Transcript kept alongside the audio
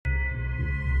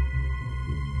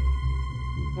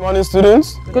Good morning,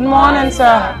 students. Good morning, sir.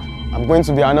 I'm going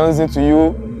to be announcing to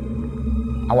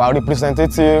you our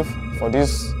representative for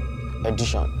this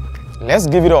edition. Let's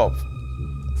give it up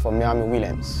for Miami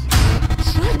Williams.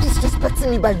 Try disrespecting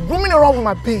me by roaming around with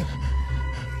my babe.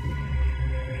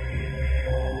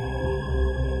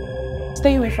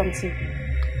 Stay away from tea.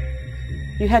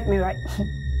 You heard me right.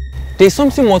 There's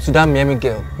something more to that Miami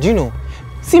girl. Do you know?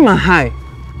 See my eye.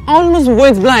 I almost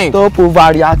went blind. Stop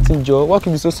overreacting, Joe. What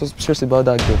can be so suspicious about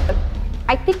that girl?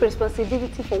 I take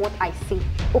responsibility for what I say,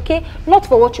 okay? Not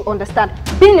for what you understand.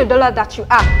 Being the dollar that you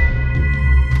are.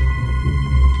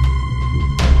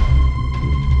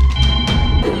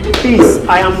 Please,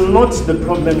 I am not the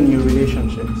problem in your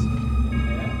relationships.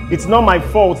 It's not my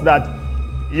fault that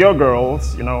your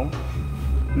girls, you know,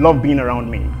 love being around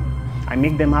me. I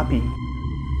make them happy.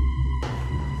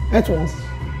 Etwans,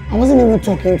 I wasn't even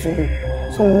talking to you,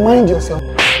 so mind yourself.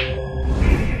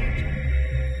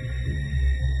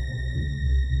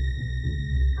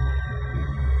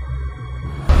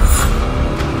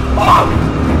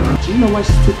 Do you know why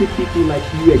stupid people like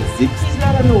you exist?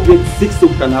 You exist so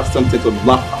we can have some type of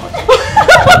laugh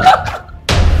out.